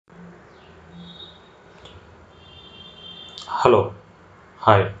Hello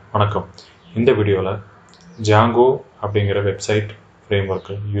hi வணக்கம். இந்த வீடியோவில் ஜாங்கோ அப்படிங்கிற வெப்சைட்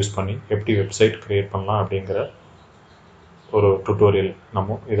ஃப்ரேம்ஒர்க்கை யூஸ் பண்ணி எப்படி வெப்சைட் க்ரியேட் பண்ணலாம் அப்படிங்கிற ஒரு டுட்டோரியல்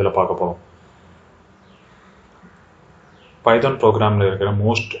நம்ம இதில் பார்க்க போகிறோம். பைதான் ப்ரோக்ராமில் இருக்கிற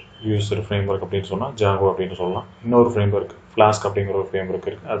மோஸ்ட் யூஸ்டு ஃப்ரேம்ஒர்க் அப்படின்னு சொன்னால் ஜாங்கோ அப்படின்னு சொல்லலாம். இன்னொரு ஃப்ரேம்ஒர்க் ஃப்ளாஸ்க் அப்படிங்கிற ஒரு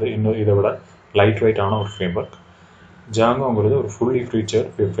ஃப்ரேம்ஒர்க் இருக்குது. அது இன்னும் இதை விட லைட் வெயிட்டான ஒரு ஃப்ரேம்ஒர்க். ஜாங்கோங்கிறது ஒரு ஃபுல்லி ஃபீச்சர்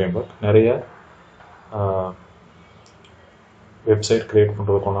ஃப்ரேம்ஒர்க். நிறைய வெப்சைட் க்ரியேட்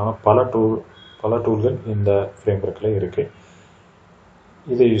பண்ணுறதுக்குண்டான பல டூல்கள் இந்த ஃப்ரேம்ஒர்க்கில் இருக்குது.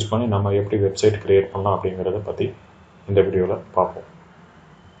 இதை யூஸ் பண்ணி நம்ம எப்படி வெப்சைட் க்ரியேட் பண்ணலாம் அப்படிங்கிறத பற்றி இந்த வீடியோவில் பார்ப்போம்.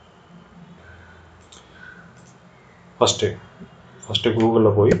 ஃபஸ்ட்டு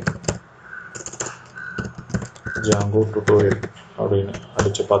கூகுளில் போய் ஜாங்கோ டுட்டோரியல் அப்படின்னு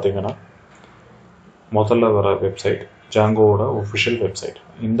அடித்து பார்த்தீங்கன்னா முதல்ல வர வெப்சைட் ஜாங்கோவோட ஒஃபிஷியல் வெப்சைட்.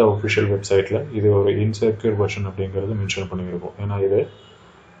 இந்த ஒஃபிஷியல் வெப்சைட்டில் இது ஒரு இன்செக்யூர் வெர்ஷன் அப்படிங்கிறது மென்ஷன் பண்ணியிருக்கோம். ஏன்னா இது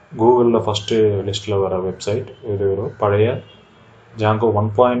கூகுளில் ஃபஸ்ட்டு லிஸ்ட்டில் வர வெப்சைட். இது ஒரு பழைய ஜாங்கோ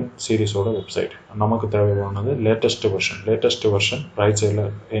 1 சீரீஸோட வெப்சைட். நமக்கு தேவையானது லேட்டஸ்ட் வெர்ஷன் ரைட் சைடில்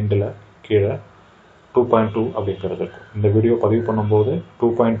எண்டில் கீழே 2.2 அப்படிங்கிறது இருக்கும். இந்த வீடியோ பதிவு பண்ணும்போது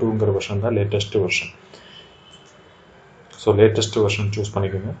 2.2ங்கிற வெர்ஷன் தான் latest version. So latest version choose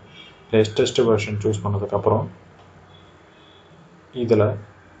பண்ணிக்கோங்க. லேட்டஸ்ட் வெர்ஷன் சூஸ் பண்ணதுக்கப்புறம் இதில்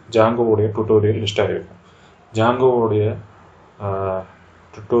ஜாங்கோவுடைய டுட்டோரியல் லிஸ்ட் ஆகிருக்கும். ஜாங்கோவுடைய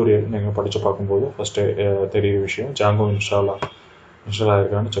டுட்டோரியல் நீங்கள் படித்து பார்க்கும்போது ஃபஸ்ட்டு தெரியுற விஷயம் ஜாங்கோ இன்ஸ்டால்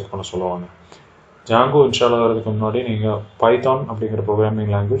ஆகிருக்கான்னு செக் பண்ண சொல்லுவாங்க. ஜாங்கோ இன்ஸ்டால் ஆகிறதுக்கு முன்னாடி நீங்கள் பைதான் அப்படிங்கிற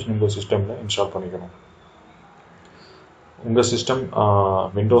ப்ரோக்ராமிங் லாங்குவேஜ் உங்கள் சிஸ்டமில் இன்ஸ்டால் பண்ணிக்கணும். உங்கள் சிஸ்டம்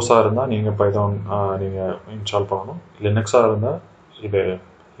விண்டோஸாக இருந்தால் நீங்கள் பைதான் நீங்கள் இன்ஸ்டால் பண்ணணும். லினக்ஸாக இருந்தால் இது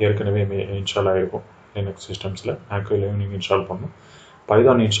ஏற்கனவே இன்ஸ்டால் ஆகிருக்கும். லினக்ஸ் சிஸ்டம்ஸில் மேக்லேயும் நீங்கள் இன்ஸ்டால் பண்ணணும்.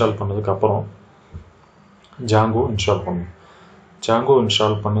 பைதான் இன்ஸ்டால் பண்ணதுக்கப்புறம் ஜாங்கோ இன்ஸ்டால் பண்ணணும். ஜாங்கோ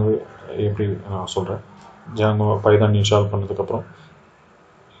இன்ஸ்டால் பண்ணது எப்படி நான் சொல்கிறேன். ஜாங்கோ பைதான் இன்ஸ்டால் பண்ணதுக்கப்புறம்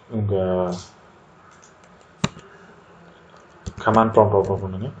உங்கள் கமாண்ட் ப்ராம்ப்ட் ஓப்பன்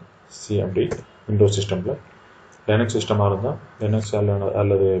பண்ணுங்கள். சிஎம்டி விண்டோஸ் சிஸ்டமில். லினக்ஸ் சிஸ்டமாக இருந்தால் லினக்ஸ்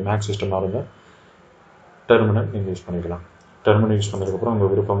அல்லது மேக் சிஸ்டமாக இருந்தால் டெர்மினல் நீங்கள் யூஸ் பண்ணிக்கலாம். டெர்மினல் யூஸ் பண்ணதுக்கப்புறம் உங்கள்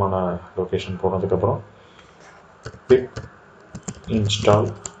விருப்பமான லொக்கேஷன் போனதுக்கப்புறம் பிப் இன்ஸ்டால்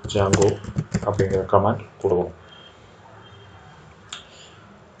ஜாங்கோ அப்படிங்கிற கமாண்ட் கொடுக்கணும்.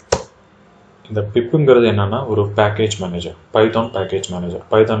 இந்த பிப்புங்கிறது என்னென்னா ஒரு package manager, Python package manager.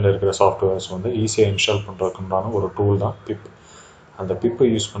 பைதானில் இருக்கிற சாஃப்ட்வேர்ஸ் ஈஸியாக இன்ஸ்டால் பண்ணுறதுக்குண்டான ஒரு டூல் தான் பிப். அந்த பிப்பை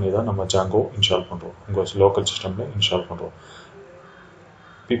யூஸ் பண்ணி தான் நம்ம ஜாங்கோ இன்ஸ்டால் பண்ணுறோம். உங்கள் லோக்கல் சிஸ்டமில் இன்ஸ்டால் பண்ணுறோம்.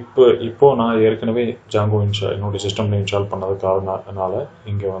 இப்போது நான் ஏற்கனவே ஜாங்கோ என்னுடைய சிஸ்டமில் இன்ஸ்டால் பண்ணதுக்காகனால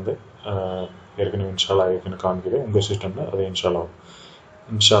இங்கே ஏற்கனவே இன்ஸ்டால் ஆகிருக்குன்னு காமிக்குது. உங்கள் சிஸ்டமில் அது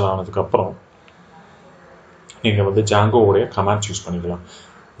இன்ஸ்டால் ஆனதுக்கப்புறம் நீங்கள் ஜாங்கோவுடைய கமாண்ட்ஸ் யூஸ் பண்ணிக்கலாம்.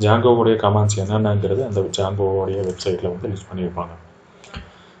 ஜாங்கோவுடைய கமாண்ட்ஸ் என்னென்னங்கிறது அந்த ஜாங்கோவுடைய வெப்சைட்டில் லிஸ்ட் பண்ணியிருப்பாங்க.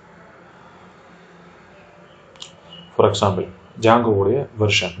 ஃபார் எக்ஸாம்பிள் ஜாங்கோவுடைய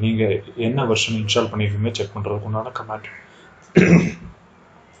வெர்ஷன், நீங்கள் என்ன வெர்ஷன் இன்ஸ்டால் பண்ணியிருக்கீங்க செக் பண்ணுறதுக்கு உண்டான கமாண்ட்.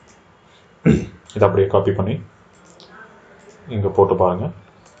 இதை அப்படியே காப்பி பண்ணி இங்கே போட்டு பாருங்கள்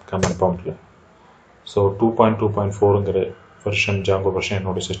command ப்ராம்ப்டில். So 2.2.4ங்கிற version Django version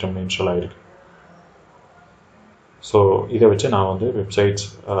என்னோடய சிஸ்டமில் இன்ஸ்டால் ஆகிருக்கு. ஸோ இதை வச்சு நான் வெப்சைட்ஸ்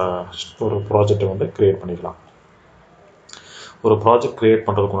ஒரு ப்ராஜெக்டை க்ரியேட் பண்ணிக்கலாம். ஒரு project create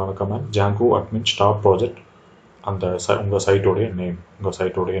பண்ணுறதுக்குண்டான command Django admin start project. அந்த உங்கள் சைட்டோடைய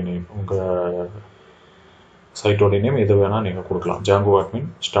நேம் எது வேணால் நீங்கள் கொடுக்கலாம். Django admin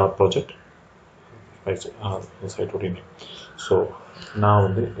start project சைட்டோடைய name. So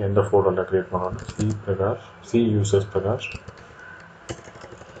நான் எந்த ஃபோல்டரில் க்ரியேட் பண்ணுறேன்னா சி யூசர்ஸ் பிரகாஷ்.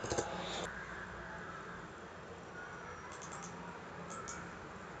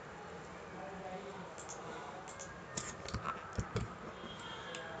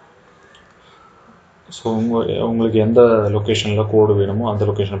 ஸோ உங்களுக்கு எந்த லொக்கேஷனில் கோடு வேணுமோ அந்த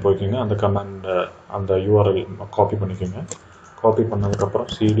லொக்கேஷனில் போய்க்கிங்க. அந்த கமாண்ட் அந்த யூஆர்எல் காப்பி பண்ணிக்கோங்க. காப்பி பண்ணதுக்கப்புறம்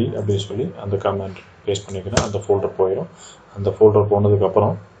சிடி அப்படின்னு சொல்லி அந்த கமாண்ட் பேஸ்ட் பண்ணிக்கணும். அந்த ஃபோல்டர் போயிடும். அந்த ஃபோல்டர்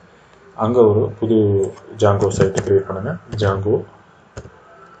போனதுக்கப்புறம் அங்கே ஒரு புது ஜாங்கோ சைட்டு க்ரியேட் பண்ணுங்கள். Django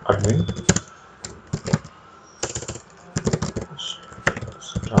admin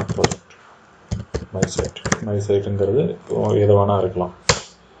start project my சைட்டுங்கிறது எது வேணால் இருக்கலாம்.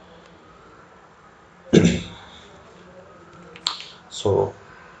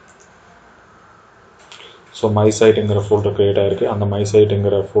 ஸோ மை சைட்டுங்கிற ஃபோல்டர் க்ரியேட் ஆகிருக்கு. அந்த மை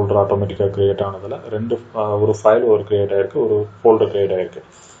சைட்டுங்கிற ஃபோல்டர் ஆட்டோமேட்டிக்காக க்ரியேட் ஆனதில் ஒரு ஃபைல் க்ரியேட் ஆகிருக்கு, ஒரு ஃபோல்டர் க்ரியேட் ஆகிருக்கு.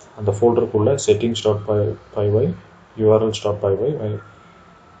 அந்த ஃபோல்டருக்குள்ளே settings.py URL.py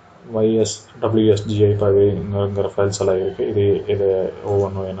WSGI5ங்கிற ஃபைல்ஸ் எல்லாம் இருக்குது. இது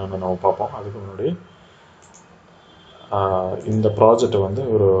ஒவ்வொன்றும் என்னென்னு நம்ம பார்ப்போம். அதுக்கு முன்னாடி இந்த ப்ராஜெக்டை வந்து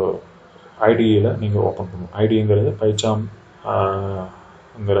ஒரு ஐடியில் நீங்கள் ஓப்பன் பண்ணணும். ஐடிங்கிறது பைச்சாம்ங்கிற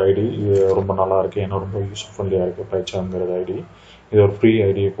ஐடி. இது ரொம்ப நல்லா இருக்குது, ஏன்னா ரொம்ப யூஸ்ஃபுல்லியாக இருக்குது பைச்சாம்ங்கிறது ஐடி. இது ஒரு ஃப்ரீ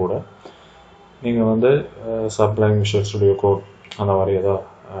ஐடியை கூட. நீங்கள் வந்து சப்ளைம் விஷுவல் ஸ்டுடியோ கோட் அந்த மாதிரி ஏதாவது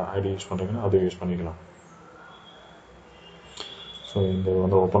ஐடி யூஸ் பண்ணுறீங்கன்னா அது யூஸ் பண்ணிக்கலாம். ஸோ இந்த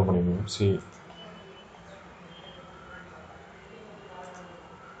வந்து ஓப்பன் பண்ணிக்கணும்.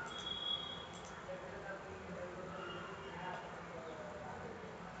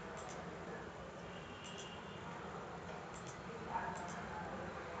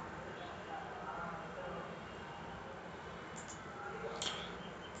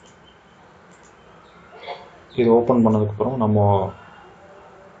 இது ஓப்பன் பண்ணதுக்கப்புறம் நம்ம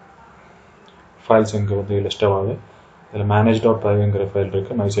ஃபைல்ஸ் இங்கே வந்து லிஸ்ட்டாக ஆகுது. இதில் manage.py ஃபைல்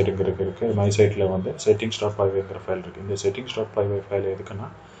இருக்குது, மைசைட்டுங்கிற இருக்குது. மைசைட்டில் வந்து settings.py ஃபைல் இருக்குது. இந்த settings.py ஃபைல் எதுக்குன்னா,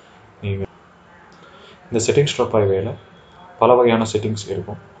 நீங்கள் இந்த settings.pyல பல வகையான செட்டிங்ஸ்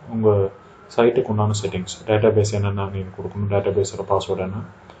இருக்கும். உங்கள் சைட்டுக்கு உண்டான செட்டிங்ஸ், டேட்டாபேஸ் என்னென்ன நீங்கள் கொடுக்கணும், டேட்டாபேஸோட பாஸ்வேர்டு என்ன,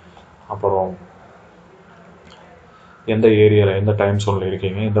 அப்புறம் எந்த ஏரியாவில் எந்த டைம் ஜோனில்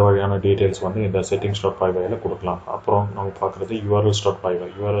இருக்கீங்க, இந்த வகையான டீட்டெயில்ஸ் வந்து இந்த settings.pyல கொடுக்கலாம். அப்புறம் நம்ம பார்க்குறது urls.py.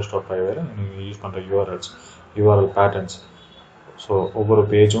 urls.pyல நீங்கள் யூஸ் பண்ணுற URL பேட்டர்ன்ஸ். ஸோ ஒவ்வொரு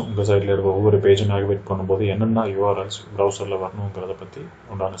பேஜும் உங்கள் சைட்டில் இருக்க ஒவ்வொரு பேஜும் நேவிகேட் பண்ணும்போது என்னென்ன URLs ப்ரௌசரில் வரணுங்கிறத பற்றி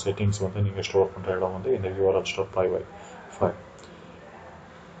உண்டான செட்டிங்ஸ் வந்து நீங்கள் ஸ்டோர் பண்ணுற இடம் வந்து இந்த urls.py ஃபைல்.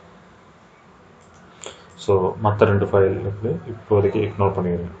 ஸோ மற்ற 2 ஃபைல் இருக்குது, இப்போதைக்கு இக்னோர்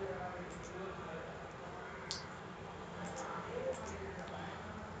பண்ணிடுங்க.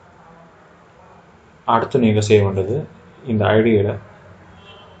 அடுத்து நீங்கள் செய்ய வேண்டியது, இந்த ஐடியில்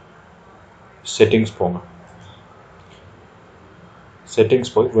செட்டிங்ஸ் போங்க.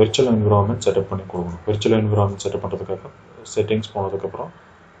 செட்டிங்ஸ் போய் விர்ச்சுவல் என்விரான்மெண்ட் செட்டப் பண்ணி கொடுக்கணும். விர்ச்சுவல் என்விரான்மெண்ட் செட்டப் பண்ணுறதுக்காக செட்டிங்ஸ் போனதுக்கப்புறம்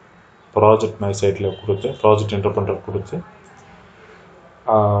ப்ராஜெக்ட் மை சைட்டில் கொடுத்து, ப்ராஜெக்ட் இன்டர்பிரட்டர் கொடுத்து,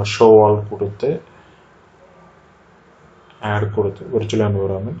 ஷோ ஆல் கொடுத்து, ஆட் கொடுத்து விர்ச்சுவல்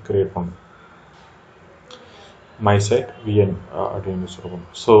என்விரான்மெண்ட் கிரியேட் பண்ணணும். மை சைட் VN அப்படின்னு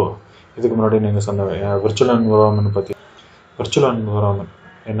சொல்லணும். ஸோ இதுக்கு முன்னாடி நீங்கள் சொன்ன விர்ச்சுவல் என்விரான்மெண்ட் பற்றி, விர்ச்சுவல் என்விரான்மெண்ட்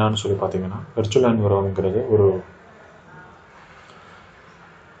என்னன்னு சொல்லி பார்த்தீங்கன்னா, விர்ச்சுவல் என்விரான்மெண்ட்ங்கிறது ஒரு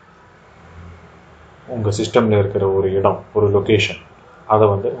உங்கள் சிஸ்டமில் இருக்கிற ஒரு இடம், ஒரு லொக்கேஷன். அதை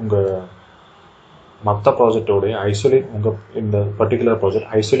வந்து உங்கள் மற்ற ப்ராஜெக்டோடைய இந்த பர்டிகுலர் ப்ராஜெக்ட்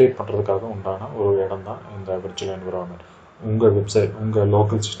ஐசோலேட் பண்ணுறதுக்காக உண்டான ஒரு இடம் தான் இந்த விர்ச்சுவல் என்விரான்மெண்ட். உங்கள் வெப்சைட், உங்கள்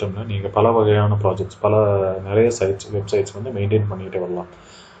லோக்கல் சிஸ்டமில் நீங்கள் பல வகையான ப்ராஜெக்ட்ஸ், நிறைய வெப்சைட்ஸ் வந்து மெயின்டைன் பண்ணிகிட்டே வரலாம்.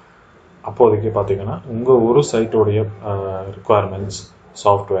 அப்போதைக்கு பார்த்தீங்கன்னா உங்கள் ஒரு சைட்டோடைய ரிக்குவயர்மெண்ட்ஸ்,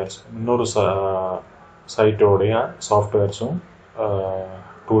 சாஃப்ட்வேர்ஸ், இன்னொரு சைட்டோடைய சாஃப்ட்வேர்ஸும்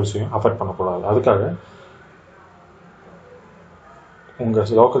டூல்ஸையும் அஃபெக்ட் பண்ணக்கூடாது. அதுக்காக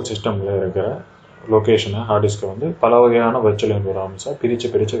உங்கள் லோக்கல் சிஸ்டமில் இருக்கிற லொக்கேஷனை, ஹார்ட் டிஸ்கை வந்து பல வகையான விர்ச்சுவல் என்விரான்மெண்ட்ஸாக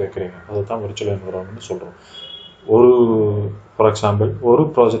பிரித்து வைக்கிறீங்க. அதை தான் விர்ச்சுவல் என்விரான்மெண்ட் சொல்கிறோம். ஃபார் எக்ஸாம்பிள், ஒரு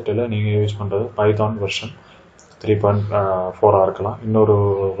ப்ராஜெக்டில் நீங்கள் யூஸ் பண்ணுறது பைத்தான் வெர்ஷன் 3.4 இருக்கலாம். இன்னொரு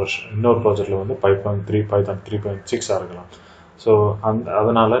ப்ராஜெக்டில் வந்து பைத்தான் 3.6 இருக்கலாம். ஸோ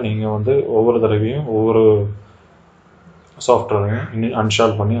அதனால் நீங்கள் வந்து ஒவ்வொரு தடவையும் ஒவ்வொரு சாஃப்ட்வேரையும்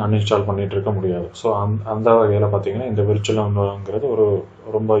அன்இன்ஸ்டால் பண்ணிகிட்டு இருக்க முடியாது. ஸோ அந்த வகையில் பார்த்தீங்கன்னா இந்த விர்ச்சுவல் என்விரான்மெண்ட்ங்கிறது ஒரு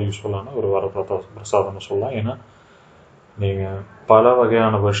ரொம்ப யூஸ்ஃபுல்லான ஒரு வரப்பிரசாதம்னு சொல்லலாம். ஏன்னா நீங்கள் பல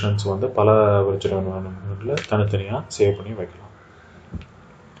வகையான வெர்ஷன்ஸ் வந்து பல விர்ச்சுவல் என்விரான்மெண்ட்டில் தனித்தனியாக சேவ் பண்ணி வைக்கலாம்.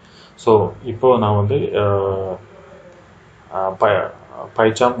 ஸோ இப்போது நான் வந்து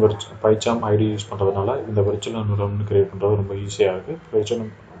பைச்சாம் ஐடி யூஸ் பண்ணுறதுனால இந்த விர்ச்சுவல் என்விரான்மெண்ட் கிரியேட் பண்ணுறது ரொம்ப ஈஸியாக இருக்குது.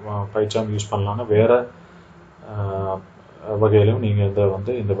 பைச்சாம் யூஸ் பண்ணலான்னா வேறு வகையிலும் நீங்கள்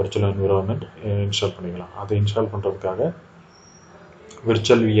இந்த விர்ச்சுவல் என்விரான்மெண்ட் இன்ஸ்டால் பண்ணிக்கலாம். அதை இன்ஸ்டால் பண்ணுறதுக்காக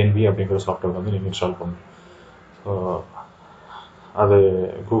விர்ச்சுவல் VNV அப்படிங்கிற சாஃப்ட்வேர் வந்து நீங்கள் இன்ஸ்டால் பண்ணணும். ஸோ அது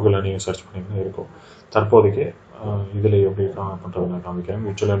கூகுளில் நீங்கள் சர்ச் பண்ணிங்கன்னா இருக்கும். தற்போதைக்கு இதில் எப்படி பண்ணுறதுன்னு காமிக்கிறேன்.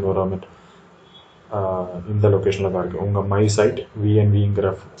 விர்ச்சுவல் என்விரான்மெண்ட் இந்த லொக்கேஷனில் தான் இருக்குது. உங்கள் மை சைட் VNVங்கிற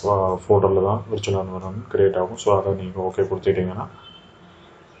ஃபோல்டரில் தான் விர்ச்சுவல் என்விரான்மெண்ட் கிரியேட் ஆகும். ஸோ அதை நீங்கள் ஓகே கொடுத்துட்டிங்கன்னா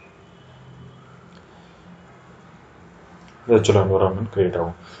virtual environment create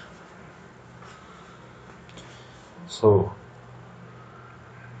ஆகும். ஸோ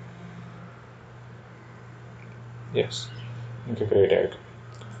எஸ், இங்கே கிரியேட் ஆகிருக்கு.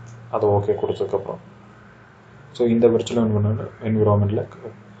 அது ஓகே கொடுத்ததுக்கப்புறம் ஸோ இந்த விர்ச்சுவல்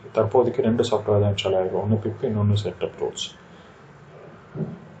என்விரான்மெண்ட்டில் தற்போதைக்கு 2 சாஃப்ட்வேர் தான் இன்ஸ்டால் ஆகிருக்கும். ஒன்று பிப், இன்னொன்று செட்டப் ரூல்ஸ்.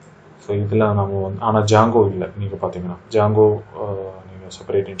 ஸோ இதில் நம்ம ஆனால் ஜாங்கோ இல்லை. நீங்கள் பார்த்தீங்கன்னா ஜாங்கோ நீங்கள்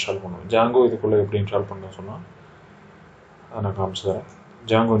செப்பரேட் இன்ஸ்டால் பண்ணணும். ஜாங்கோ இதுக்குள்ளே எப்படி இன்ஸ்டால் பண்ணணும்னு சொன்னால் அதை நான் காமிச்சு தரேன்.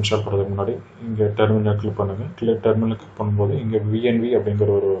 ஜாங்கோ இன்ஸ்டால் பண்ணுறதுக்கு முன்னாடி இங்கே டெர்மினல் கிளிக் பண்ணுங்கள். டெர்மினல் கிளிக் பண்ணும்போது இங்கே விஎன்வி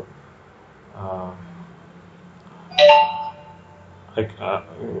அப்படிங்கிற ஒரு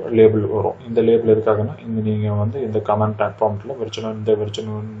லேபிள் வரும். இந்த லேபிள் எதுக்காகனா இங்கே நீங்கள் வந்து இந்த கமெண்ட் பிளாட்ஃபார்மில் இந்த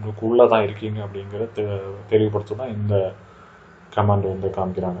வெர்ஷனுக்குள்ளே தான் இருக்கீங்க அப்படிங்கிறத தெளிவுபடுத்த தான் இந்த கமாண்ட் வந்து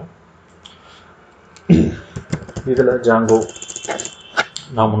காமிக்கிறாங்க. இதில் ஜாங்கோ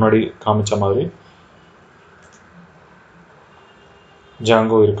நான் முன்னாடி காமிச்ச மாதிரி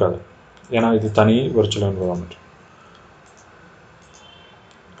ஜாங்கோ இருக்காது, ஏன்னா இது தனி வெர்ச்சுவல் என்விரான்மெண்ட்.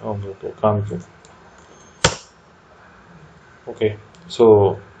 உங்களுக்கு காமிக்கும். ஓகே, ஸோ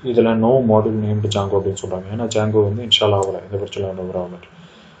இதில் நோ மாடியூல் நேம்டு ஜாங்கோ அப்படின்னு சொல்கிறாங்க, ஏன்னா ஜாங்கோ வந்து இன்ஸ்டால் ஆகலை இந்த வெர்ச்சுவல் என்விரான்மெண்ட்.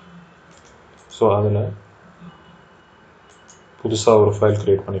 ஸோ அதில் புதுசாக ஒரு ஃபைல்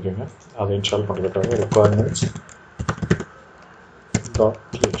க்ரியேட் பண்ணிக்கோங்க. அதை இன்ஸ்டால் பண்ணுறதுக்காக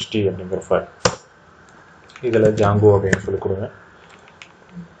requirements.txt அப்படிங்கிற ஃபைல், இதில் ஜாங்கோ அப்படின்னு சொல்லி கொடுங்க.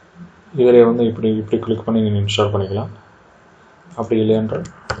 இதில் வந்து இப்படி கிளிக் பண்ணி நீங்கள் இன்ஸ்டால் பண்ணிக்கலாம். அப்படி இல்லையென்றால்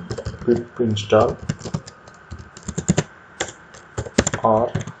pip install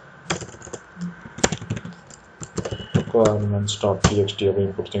ஆர் requirements.txt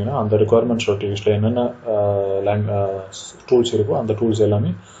அப்படின்னு கொடுத்தீங்கன்னா அந்த requirements.txt என்னென்ன டூல்ஸ் இருக்கோ அந்த டூல்ஸ்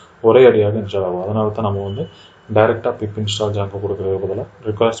எல்லாமே ஒரே அடியாக இன்ஸ்டால் ஆகும். அதனால தான் நம்ம வந்து டைரெக்டாக pip install ஜாங்கோ கொடுக்குறது பதிலாக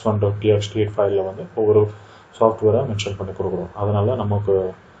requirements.txt ஃபைலில் வந்து ஒவ்வொரு சாஃப்ட்வேராக மென்ஷன் பண்ணி கொடுக்குறோம். அதனால் நமக்கு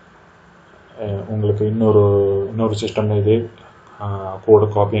உங்களுக்கு இன்னொரு சிஸ்டமில் இதே கோடை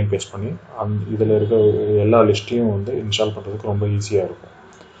காப்பி அண்ட் பேஸ்ட் பண்ணி இதில் இருக்க எல்லா லிஸ்ட்டையும் வந்து இன்ஸ்டால் பண்ணுறதுக்கு ரொம்ப ஈஸியாக இருக்கும்.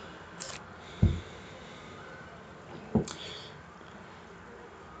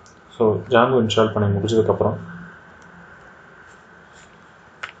 ஸோ ஜாங்கோ இன்ஸ்டால் பண்ணி முடிச்சதுக்கப்புறம்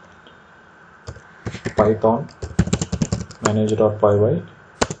python manage.py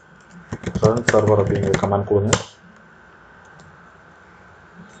run server அப்படிங்கிற கமாண்ட் கொடுங்க.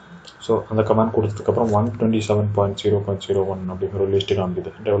 ஸோ அந்த கமாண்ட் கொடுத்ததுக்கப்புறம் 127.0.01 அப்படிங்கிற ஒரு லிஸ்ட்டு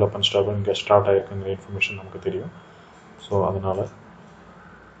காமிக்குது. டெவலப்மெண்ட் ஸ்டார்ட் இங்கே ஸ்டார்ட் ஆகிருக்குங்கிற இன்ஃபர்மேஷன் நமக்கு தெரியும். ஸோ அதனால்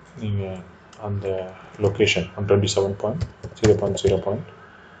நீங்கள் அந்த லொக்கேஷன்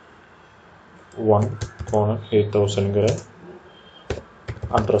 127.0.1:8000ங்கிற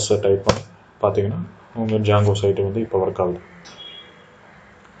அட்ரஸை டைப் பண்ணி பார்த்தீங்கன்னா உங்கள் ஜாங்கோ சைட்டு வந்து இப்போ ஒர்க் ஆகுது.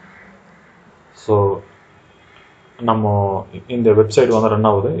 ஸோ நம்ம இந்த வெப்சைட் வந்து ரன்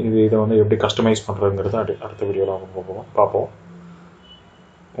ஆகுது. இதை வந்து எப்படி கஸ்டமைஸ் பண்ணுறதுங்கிறத அடுத்த வீடியோவில் பார்ப்போம்.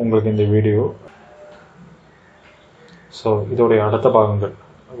 உங்களுக்கு இந்த வீடியோ ஸோ இதோடைய அடுத்த பாகங்கள்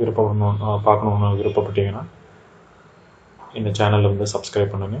பார்க்கணுன்னு விருப்பப்பட்டீங்கன்னா இந்த சேனலில் வந்து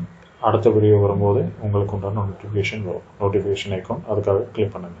சப்ஸ்கிரைப் பண்ணுங்கள். அடுத்த வீடியோ வரும்போது உங்களுக்கு உண்டான நோட்டிஃபிகேஷன் வரும். நோட்டிஃபிகேஷன் ஐக்கான் அதுக்காக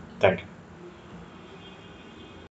கிளிக் பண்ணுங்கள். தேங்க்யூ.